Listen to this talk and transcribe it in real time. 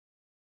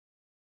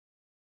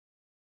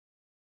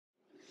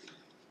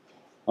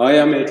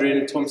Hi, I'm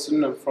Adrian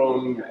Thompson. I'm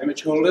from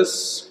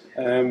imageHOLDERS.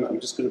 I'm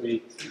just going to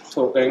be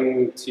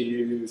talking to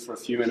you for a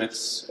few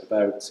minutes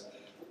about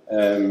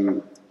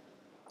the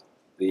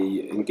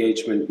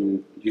engagement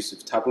and use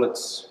of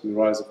tablets, and the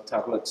rise of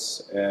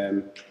tablets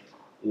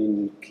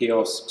in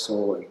kiosks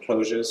or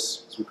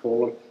enclosures, as we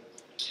call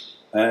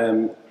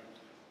them.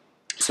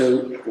 So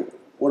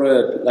what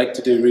I'd like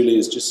to do really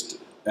is just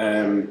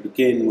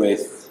begin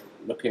with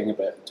talking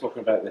about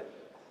the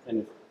kind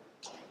of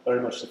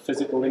very much the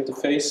physical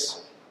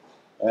interface,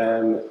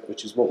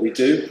 which is what we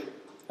do.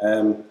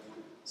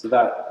 So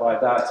by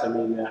that I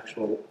mean the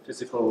actual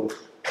physical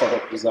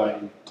product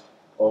design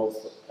of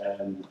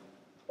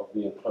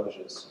the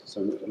enclosures.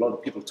 So a lot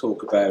of people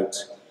talk about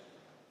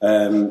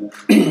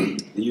the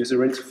user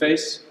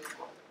interface,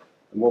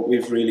 and what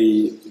we've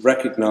really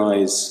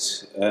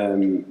recognized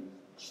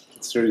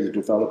through the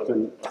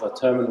development of our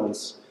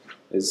terminals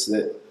is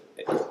that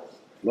a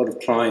lot of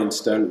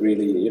clients don't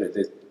really,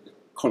 they're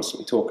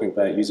constantly talking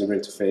about user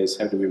interface,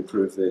 how do we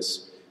improve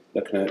this,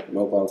 looking at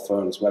mobile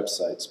phones,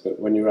 websites, but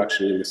when you're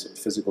actually in this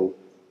physical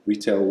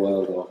retail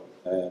world or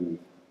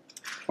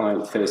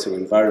client-facing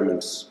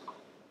environments,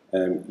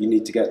 you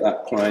need to get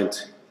that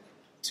client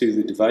to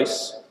the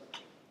device,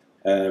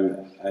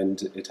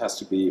 and it has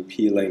to be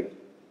appealing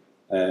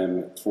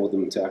for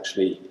them to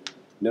actually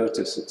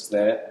notice it's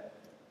there,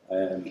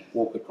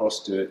 walk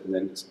across to it, and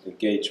then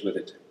engage with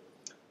it.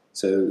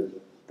 So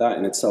that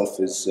in itself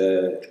is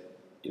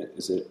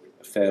is a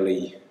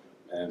fairly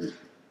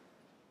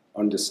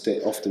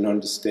often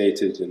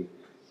understated and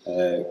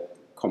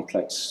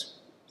complex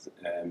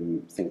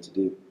thing to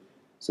do.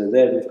 So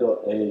there we've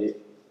got a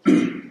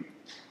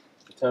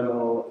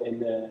terminal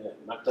in a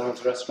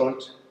McDonald's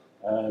restaurant,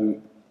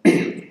 and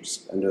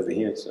over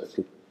here, so I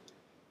can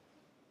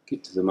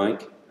keep to the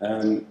mic.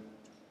 And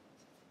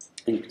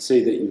you can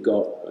see that you've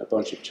got a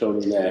bunch of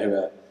children there who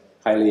are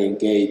highly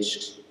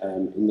engaged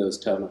in those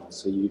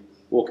terminals. So you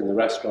walk in the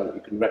restaurant,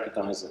 you can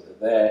recognize that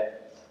they're there.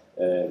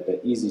 They're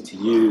easy to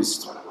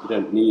use. You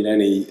don't need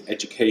any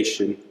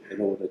education in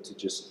order to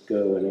just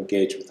go and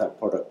engage with that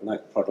product. And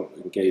that product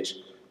will engage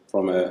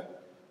from a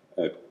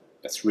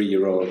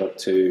 3-year-old up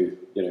to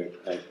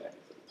a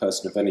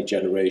person of any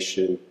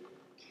generation,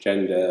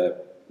 gender,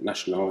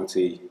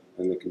 nationality,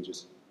 and they can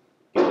just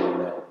get in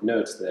their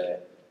notes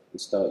there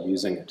and start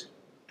using it.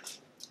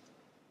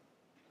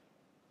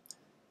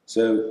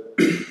 So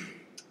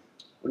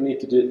what we need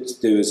to do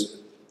is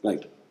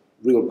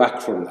reel back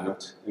from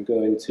that and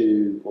go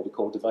into what we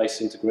call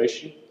device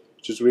integration,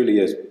 which is really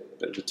a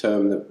bit of a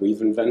term that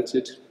we've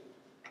invented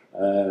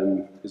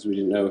because we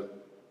didn't know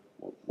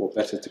what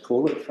better to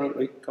call it,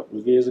 frankly, a couple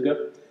of years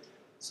ago.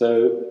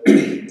 So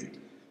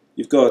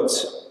you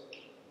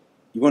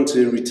want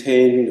to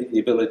retain the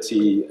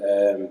ability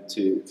for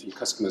your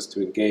customers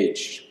to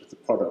engage with the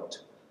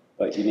product,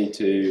 but you need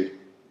to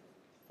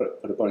put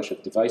a bunch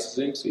of devices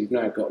in. So you've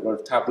now got a lot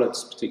of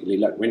tablets, particularly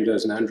like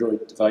Windows and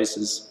Android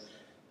devices.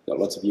 You've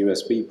got lots of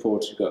USB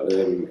ports. You've got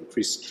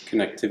increased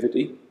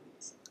connectivity,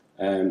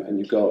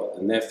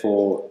 and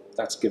therefore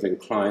that's giving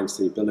clients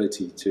the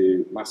ability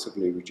to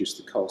massively reduce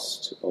the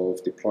cost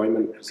of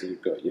deployment. So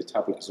you've got your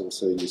tablet is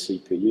also your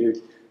CPU,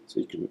 so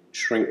you can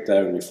shrink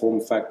down your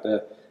form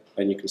factor,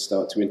 and you can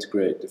start to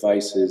integrate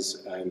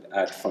devices and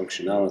add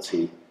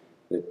functionality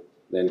that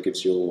then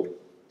gives your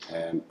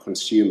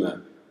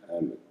consumer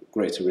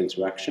greater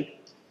interaction.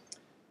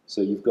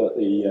 So you've got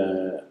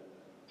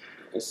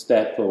a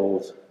step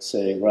of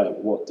saying, right,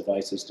 what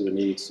devices do we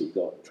need? So you've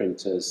got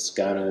printers,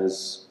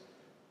 scanners,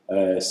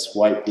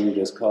 swipe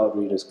readers, card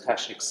readers,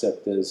 cash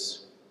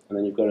acceptors, and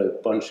then you've got a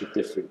bunch of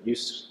different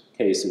use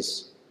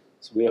cases.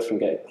 So we often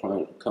get a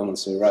client to come and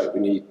say, right, we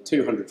need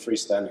 200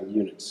 freestanding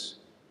units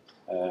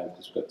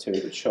because we've got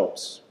 200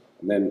 shops.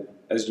 And then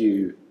as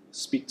you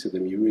speak to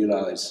them, you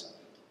realize,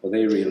 or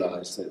they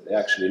realize, that they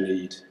actually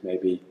need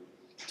maybe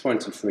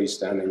 20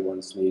 freestanding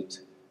ones, need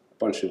a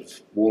bunch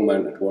of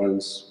wall-mounted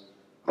ones,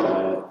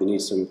 they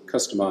need some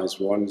customized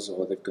ones,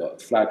 or they've got a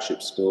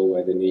flagship store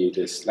where they need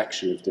a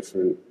selection of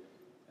different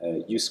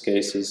use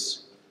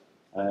cases,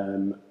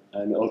 and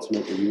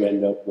ultimately you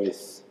end up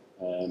with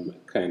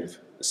kind of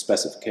a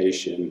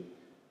specification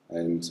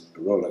and a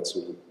rollout.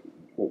 So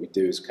what we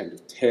do is kind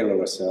of tailor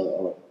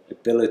our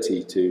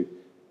ability to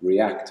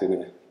react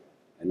in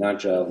an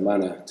agile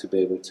manner to be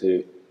able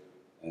to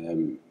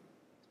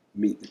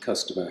meet the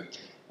customer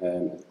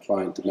and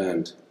client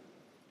demand.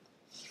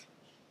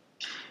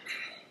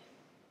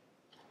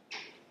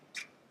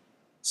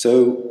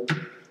 So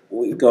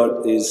what we've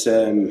got is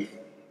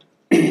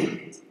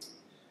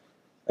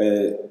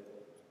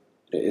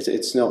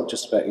it's not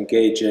just about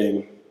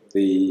engaging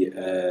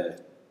the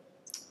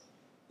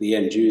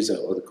end user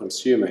or the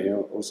consumer.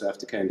 You also have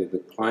to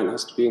the client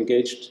has to be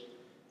engaged,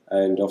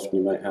 and often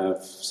you might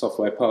have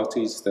software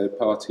parties, third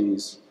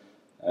parties,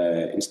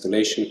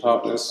 installation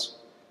partners,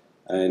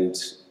 and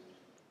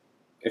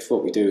if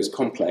what we do is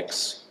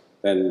complex,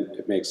 then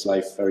it makes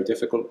life very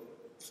difficult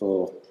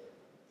for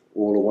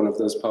all or one of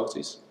those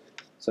parties.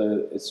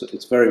 So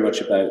it's very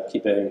much about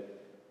keeping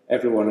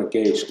everyone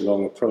engaged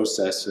along a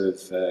process of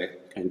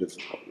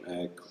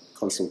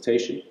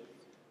consultation.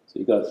 So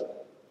you've got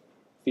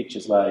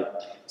features like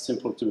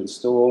simple to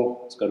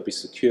install, it's got to be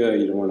secure,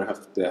 you don't want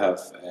to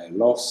have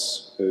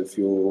loss of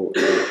your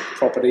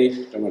property,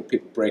 you don't want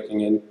people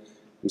breaking in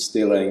and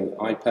stealing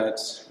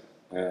iPads.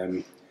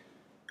 You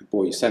could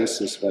bore your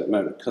senses about the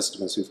amount of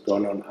customers who've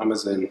gone on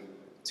Amazon,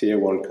 tier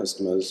 1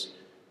 customers,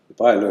 they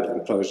buy a load of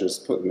enclosures,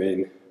 put them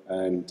in,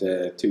 and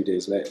 2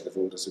 days later they've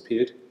all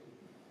disappeared.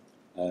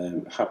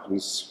 It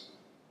happens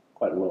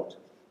quite a lot.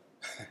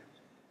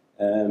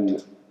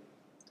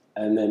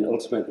 And then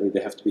ultimately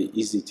they have to be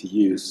easy to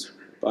use.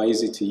 By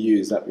easy to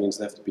use, that means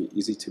they have to be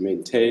easy to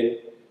maintain,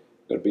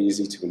 got to be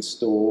easy to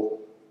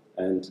install,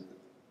 and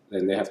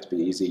then they have to be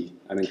easy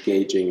and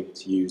engaging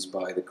to use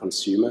by the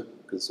consumer,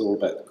 because it's all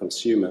about the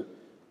consumer.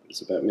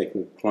 It's about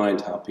making the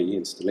client happy,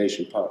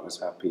 installation partners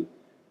happy,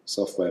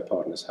 software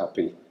partners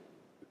happy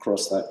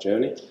across that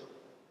journey.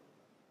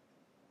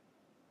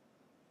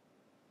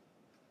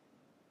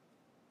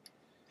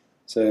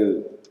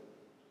 So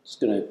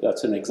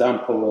that's an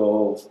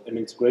example of an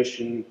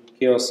integration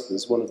kiosk.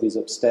 There's one of these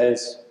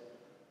upstairs.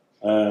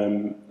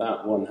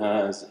 That one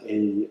has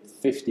a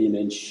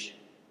 15-inch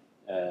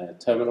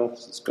terminal.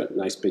 So it's got a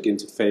nice big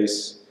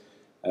interface.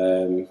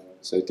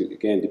 So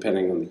again,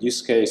 depending on the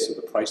use case or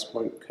the price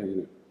point,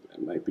 it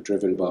might be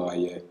driven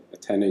by a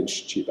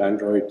 10-inch cheap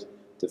Android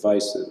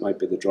device. That might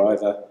be the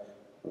driver.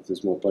 Or if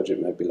there's more budget,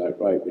 it might be like,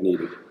 right, we need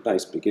a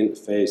nice big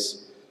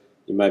interface.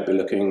 You might be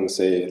looking,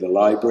 say, at a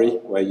library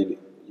where you've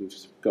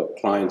got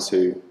clients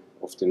who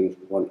often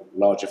want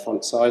larger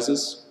font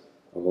sizes,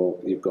 or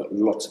you've got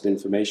lots of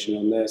information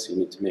on there, so you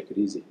need to make it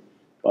easy.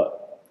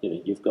 But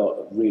you've got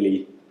a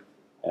really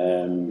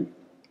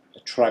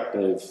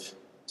attractive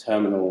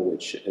terminal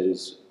which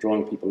is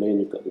drawing people in.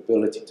 You've got the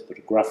ability to put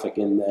a graphic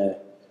in there,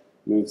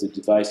 move the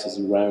devices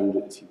around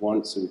if you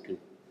want, so we can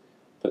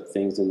put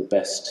things in the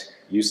best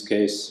use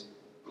case.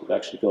 We've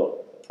actually got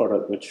a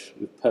product which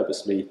we've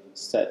purposely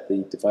set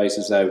the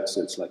devices out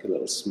so it's like a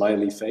little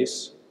smiley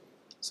face.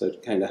 So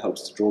it kind of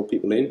helps to draw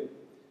people in.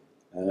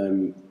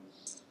 And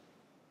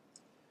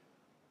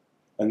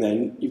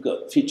then you've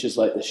got features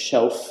like the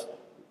shelf,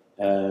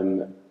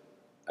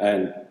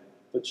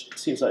 which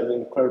seems like an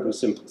incredibly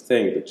simple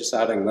thing, but just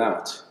adding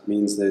that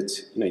means that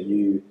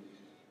if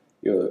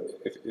you're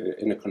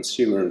in a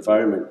consumer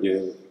environment,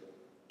 your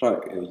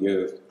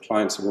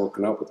clients are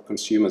walking up, or the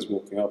consumers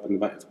walking up, and they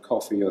might have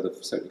coffee, or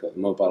they've certainly got the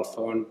mobile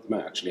phone. They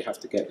might actually have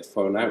to get the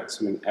phone out,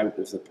 something out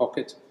of the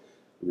pocket,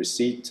 a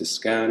receipt to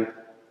scan.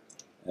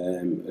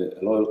 A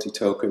loyalty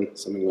token,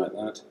 something like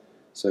that.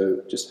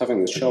 So just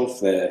having the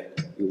shelf there,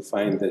 you'll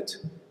find that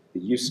the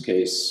use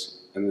case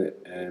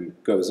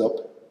goes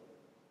up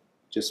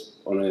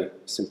just on a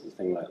simple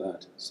thing like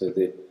that. So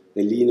they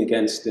lean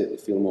against it, they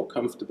feel more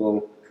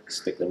comfortable,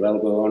 stick their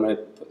elbow on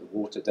it, put the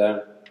water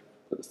down,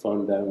 put the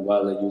phone down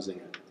while they're using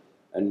it.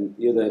 And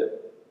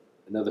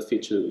another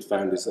feature that we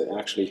found is that it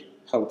actually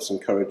helps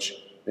encourage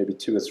maybe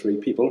 2 or 3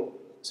 people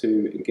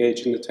to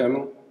engage in the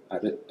terminal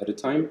at a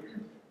time.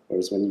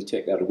 Whereas when you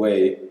take that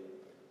away,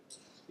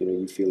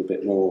 you feel a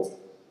bit more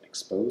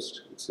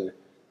exposed. So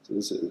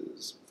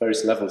there's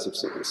various levels of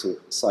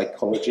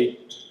psychology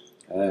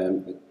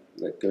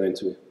that go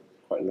into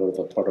quite a lot of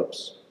our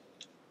products.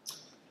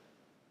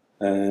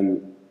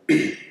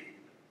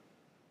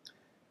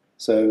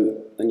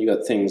 So then you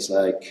got things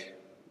like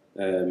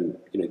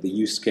the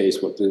use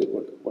case. What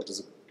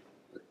does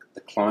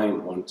the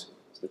client want?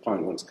 So the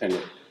client wants kind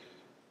of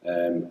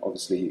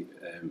obviously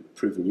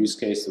proven use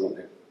case. They want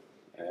to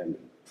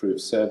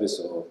improve service,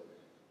 or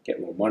get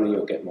more money,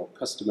 or get more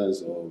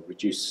customers, or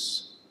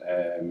reduce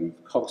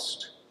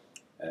cost.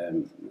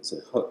 It's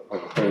a whole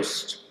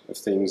host of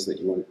things that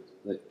you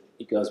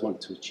guys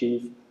want to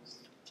achieve.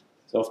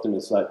 So often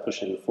it's like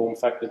pushing the form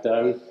factor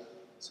down.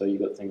 So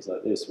you've got things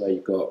like this where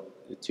you've got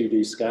a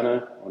 2D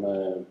scanner on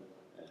a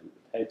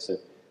head. So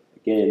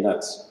again,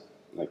 that's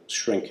like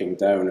shrinking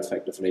down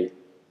effectively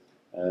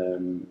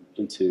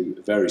into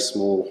a very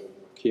small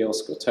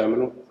kiosk or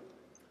terminal.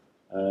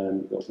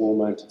 You've got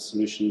wall-mounted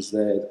solutions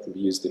there that can be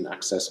used in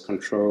access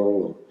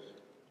control,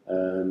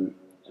 and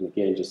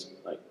again, just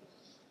like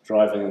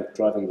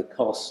driving the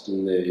cost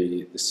and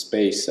the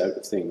space out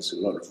of things. So a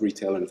lot of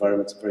retail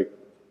environments are very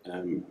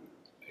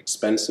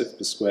expensive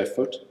per square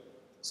foot.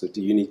 So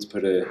do you need to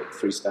put a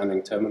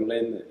freestanding terminal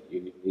in?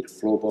 You need a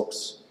floor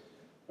box,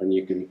 and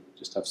you can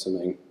just have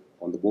something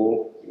on the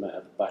wall. You might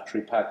have a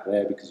battery pack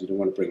there because you don't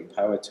want to bring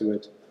power to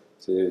it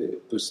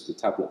to boost the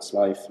tablet's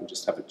life and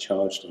just have it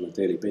charged on a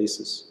daily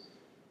basis.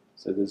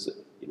 So there's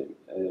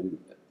an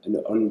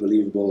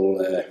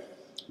unbelievable,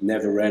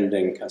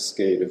 never-ending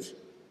cascade of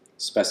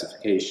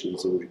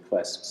specifications or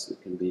requests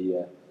that can be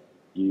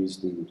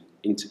used and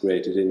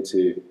integrated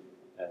into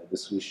the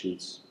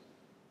solutions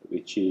that we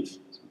achieve.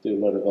 So we do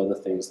a lot of other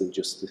things than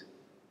just the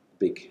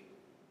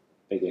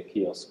bigger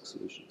kiosk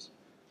solutions.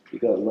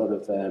 We've got a lot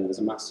of there's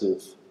a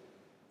massive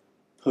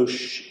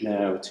push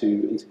now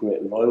to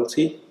integrate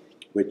loyalty,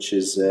 which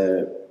is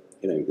so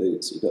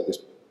you've got this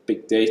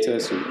big data,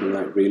 so you can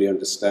really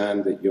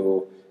understand that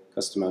your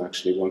customer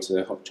actually wanted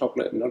a hot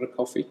chocolate and not a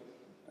coffee.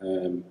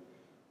 And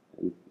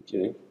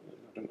you know,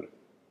 I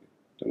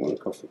don't want a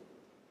coffee.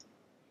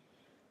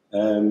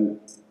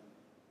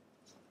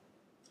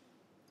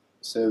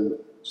 So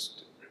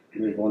just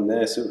move on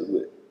there. So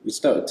we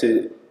started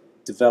to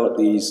develop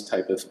these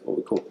type of what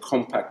we call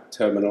compact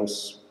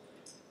terminals,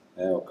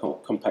 or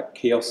compact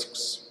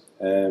kiosks.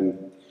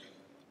 And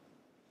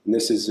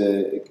this is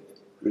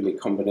really a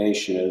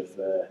combination of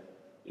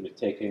you know,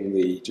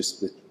 taking just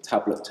the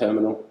tablet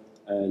terminal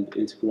and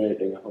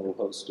integrating a whole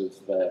host of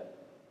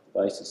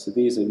devices. So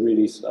these are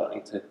really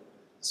starting to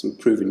some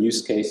proven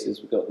use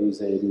cases. We've got these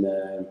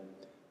in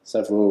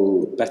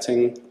several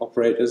betting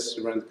operators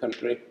around the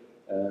country.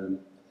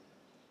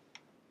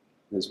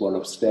 There's one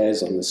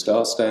upstairs on the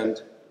Star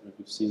stand. I don't know if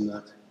you've seen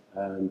that.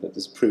 But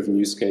there's a proven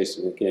use case,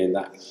 and again,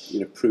 that,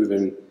 you know,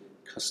 proven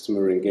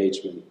customer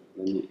engagement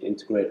and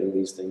integrating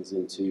these things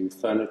into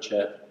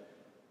furniture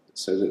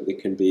so that they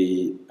can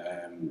be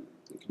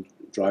can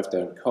drive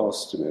down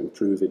cost and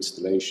improve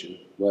installation,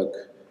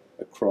 work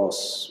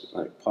across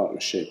like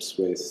partnerships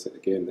with,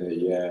 again,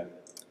 the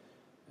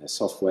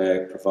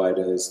software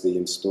providers, the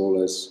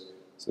installers,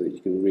 so that you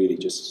can really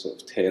just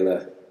sort of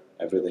tailor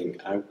everything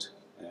out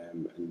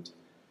and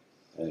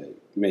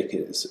make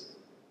it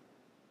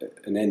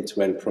an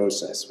end-to-end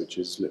process, which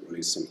is literally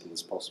as simple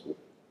as possible.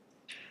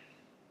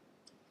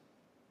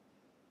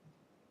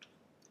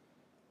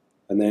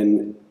 And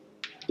then,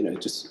 you know,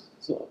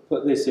 just sort of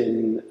put this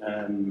in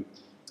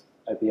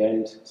at the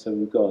end. So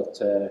we've got,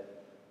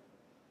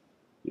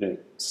 you know,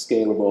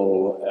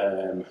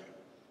 scalable,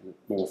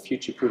 more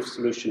future-proof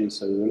solutions.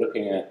 So we're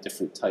looking at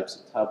different types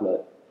of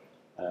tablet.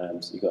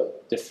 So you've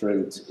got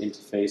different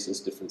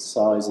interfaces, different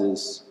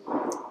sizes.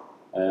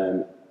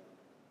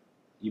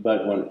 You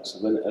might want, so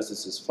when, as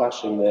this is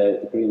flashing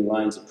there, the green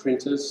lines are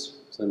printers.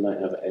 So they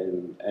might have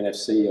an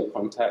NFC or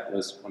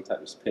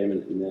contactless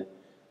payment in there.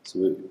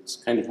 So it's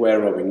kind of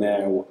where are we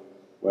now,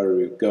 where are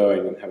we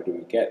going, and how do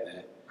we get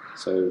there?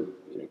 So,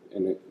 you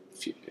know,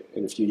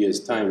 in a few years'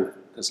 time,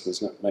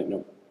 customers might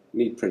not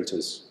need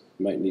printers,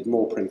 might need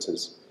more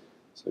printers.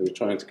 So we're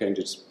trying to kind of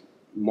just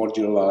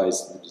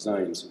modularize the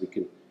design so we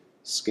can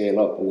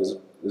scale up. And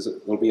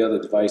there'll be other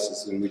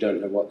devices, and we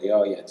don't know what they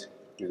are yet.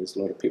 You know, there's a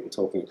lot of people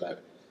talking about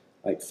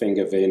like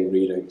finger vein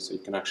reading, so you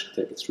can actually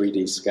take a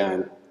 3D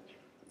scan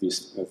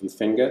of your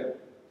finger,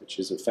 which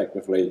is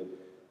effectively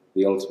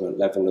the ultimate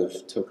level of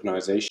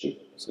tokenization.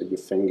 So your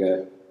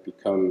finger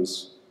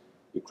becomes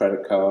your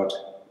credit card,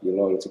 your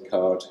loyalty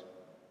card,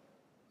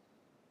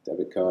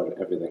 debit card,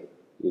 everything,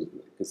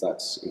 because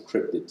that's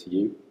encrypted to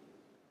you.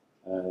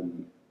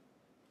 And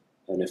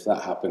if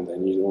that happened,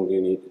 then all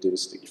you need to do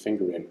is stick your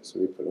finger in. So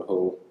we put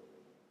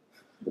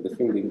the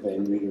finger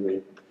vein reader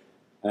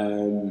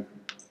in,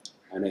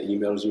 and it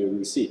emails you a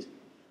receipt.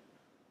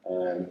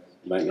 You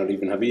might not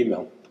even have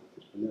email.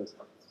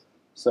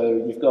 So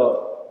you've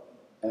got,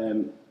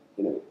 you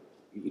know,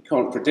 you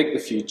can't predict the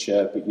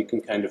future, but you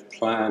can kind of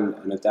plan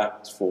and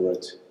adapt for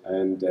it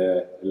and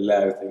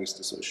allow things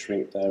to sort of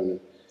shrink down and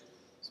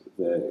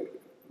sort of,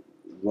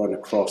 run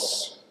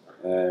across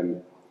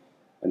an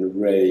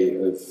array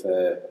of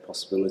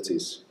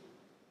possibilities.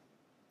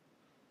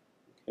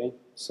 Okay,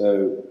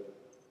 so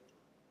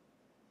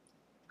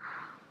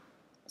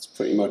that's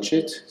pretty much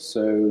it.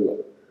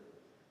 So,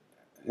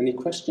 any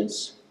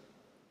questions?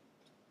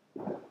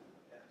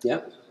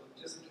 Yeah?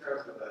 Just in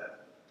terms of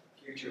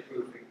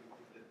future-proofing,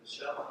 the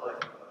shelf life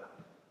of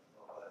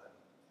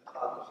a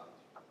tablet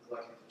is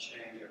likely to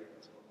change every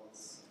couple of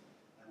months,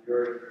 and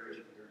your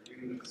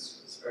unit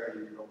is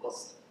fairly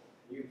robust.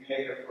 Can you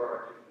cater for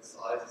different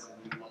sizes and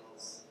new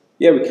models?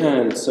 Yeah, we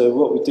can. So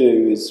what we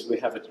do is we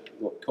have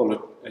what we call a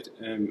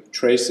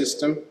tray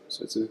system.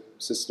 So it's a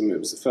system, it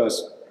was the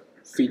first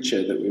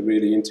feature that we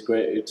really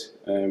integrated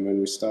when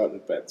we started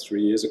about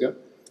 3 years ago.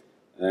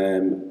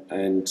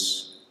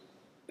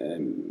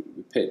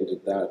 We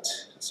patented that.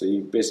 So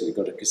you basically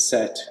got a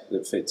cassette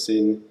that fits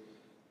in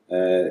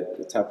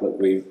the tablet.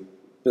 We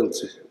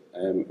built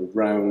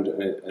around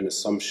an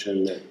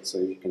assumption that so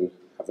you can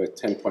have a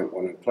 10.1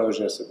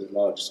 enclosure, so the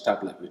largest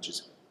tablet, which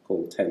is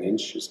called 10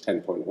 inch, is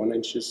 10.1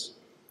 inches.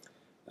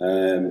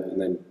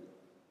 And then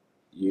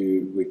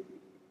we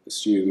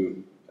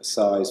assume a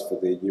size for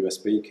the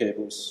USB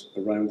cables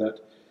around that.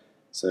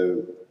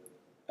 So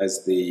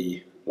as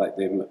like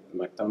the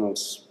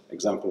McDonald's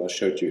example I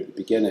showed you at the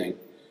beginning,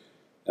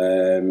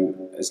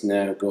 has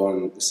now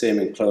gone, the same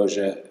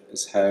enclosure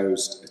has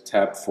housed a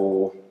tab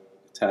 4, a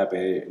tab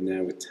A, and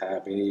now a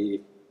tab A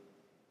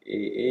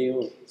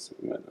or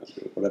something like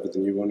that, whatever the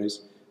new one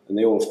is, and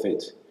they all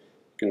fit.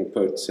 You can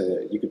put,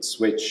 you could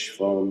switch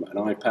from an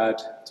iPad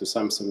to a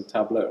Samsung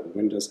tablet or a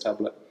Windows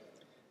tablet,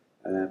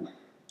 and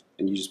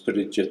you just put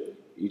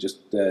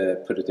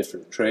put a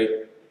different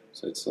tray,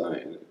 so it's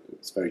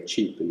very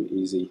cheap and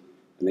easy.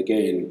 And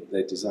again,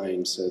 they're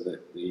designed so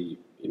that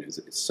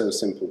it's so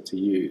simple to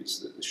use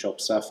that the shop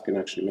staff can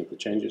actually make the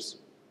changes.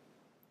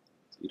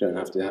 You don't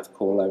have to have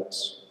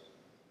call-outs.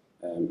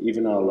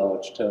 Even our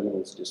large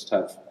terminals just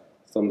have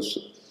thumbs.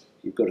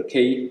 You've got a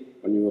key.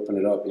 When you open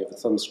it up, you have a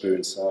thumb screw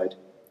inside,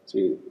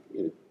 So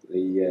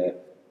the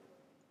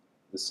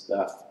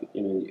staff,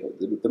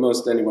 the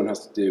most anyone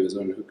has to do is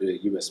unhook a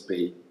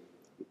USB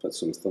and put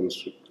some thumb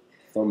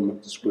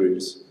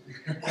screws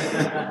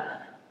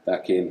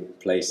back in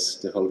place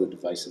to hold the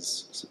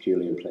devices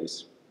securely in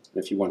place.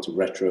 And if you want to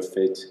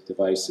retrofit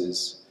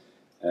devices,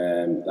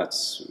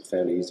 that's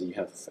fairly easy. You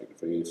have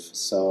a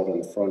facade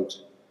on the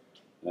front,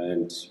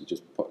 and you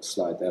just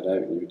slide that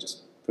out, and you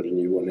just put a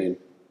new one in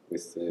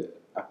with the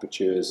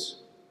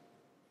apertures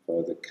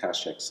for the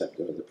cache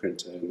acceptor or the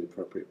printer in the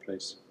appropriate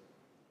place.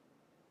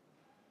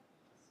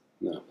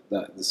 Now,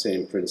 the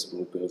same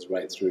principle goes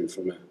right through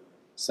from a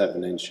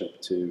 7-inch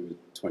up to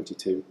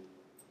 22.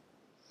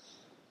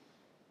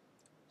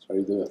 Sorry,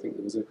 I think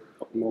there was a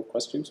couple more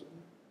questions.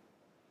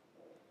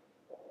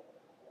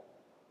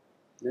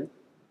 Yeah?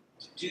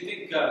 Do you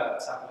think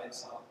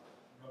tablets are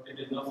rugged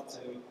enough to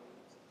kind of...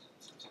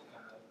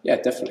 Yeah,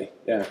 definitely.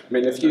 Yeah, I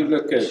mean, if you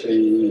look at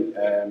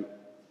the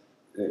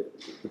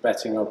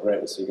betting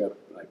operators, so you got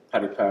like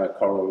Paddy Power,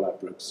 Coral,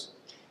 Ladbrokes,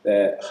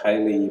 they're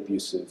highly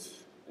abusive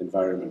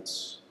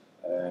environments.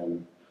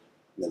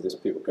 There's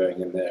people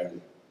going in there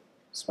and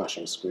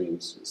smashing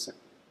screens. Some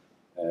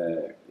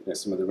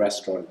of the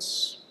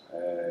restaurants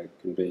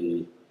can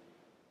be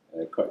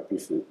quite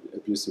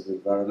abusive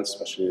environments,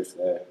 especially if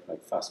they're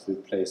like fast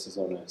food places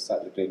on a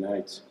Saturday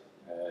night.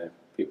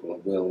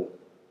 People will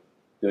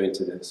go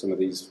into some of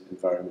these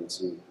environments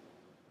and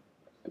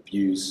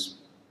abuse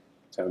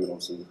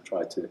terminals and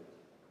try to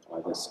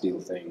either steal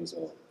things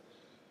or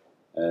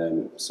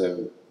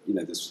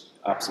there's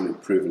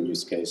absolute proven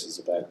use cases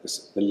about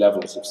the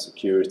levels of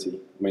security.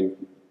 I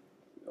mean,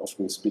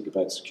 often we speak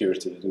about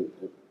security, I didn't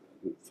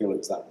feel it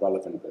was that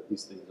relevant, but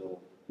these things are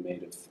all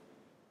made of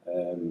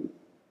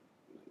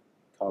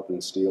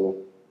carbon steel,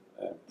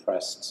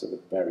 pressed, so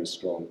they're very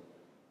strong,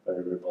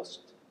 very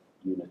robust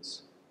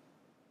units.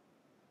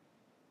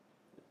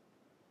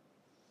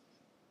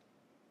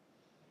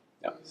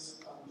 Yeah.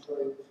 Is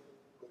Android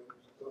going to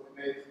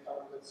dominate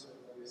tablets, or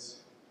there is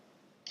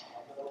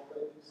another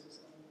operating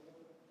system?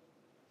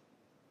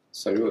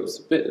 Sorry, what was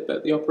the bit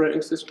about the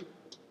operating system?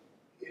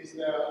 Is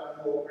there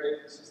a new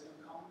operating system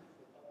coming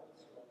for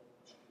tablets?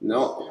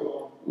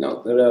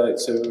 No, there are.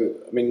 So,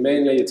 I mean,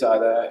 mainly it's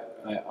either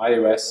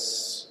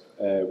iOS,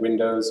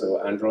 Windows,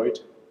 or Android.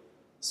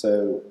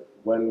 So,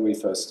 when we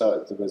first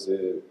started, there was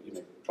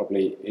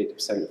probably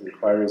 80% of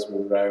inquiries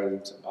were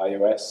around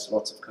iOS.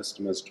 Lots of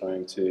customers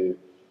trying to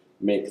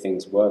make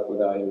things work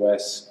with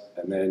iOS,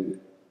 and then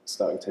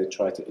starting to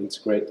try to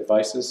integrate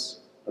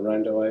devices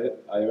around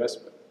iOS.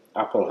 But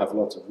Apple have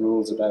lots of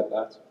rules about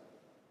that.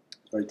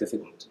 It's very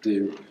difficult to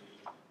do.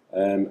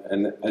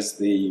 And as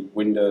the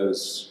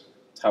Windows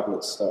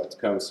tablets started to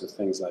come, so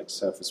things like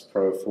Surface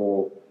Pro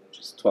 4, which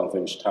is a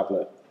 12-inch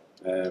tablet,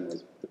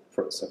 with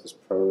the Surface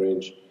Pro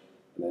range,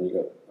 and then you've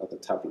got other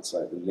tablets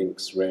like the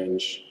Lynx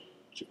range,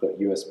 which have got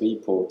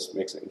USB ports,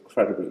 makes it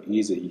incredibly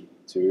easy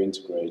to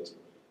integrate.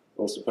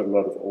 Also put a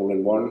lot of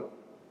all-in-one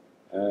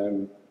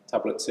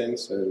tablets in,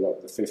 so a lot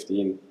of the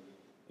 15,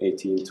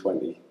 18,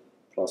 20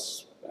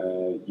 plus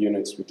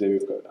units we do,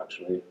 we've got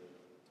actually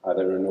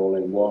either an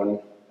all-in-one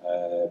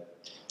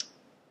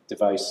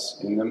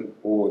device in them,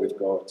 or they've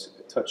got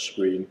a touch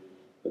screen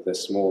with a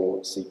small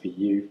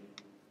CPU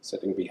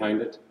sitting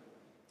behind it.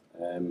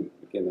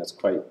 Again, that's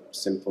quite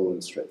simple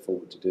and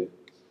straightforward to do.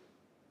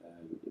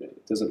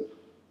 It doesn't,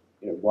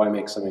 why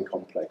make something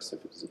complex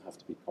if it doesn't have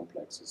to be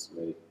complex, is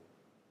the way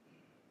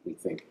we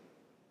think.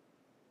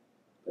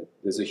 But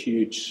there's a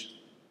huge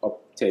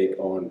uptake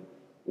on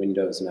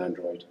Windows and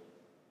Android,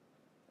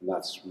 and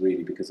that's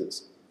really because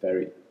it's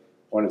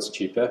one, it's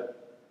cheaper,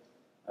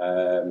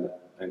 and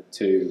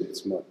two,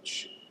 it's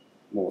much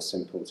more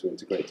simple to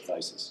integrate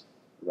devices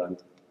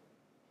around.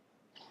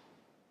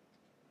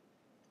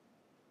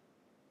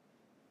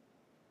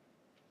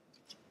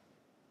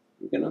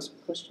 You can ask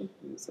a question?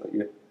 Is that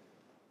you?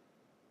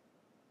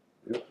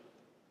 Yeah.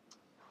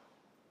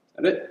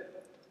 That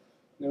it?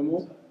 No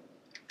more?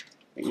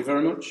 Thank you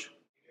very much.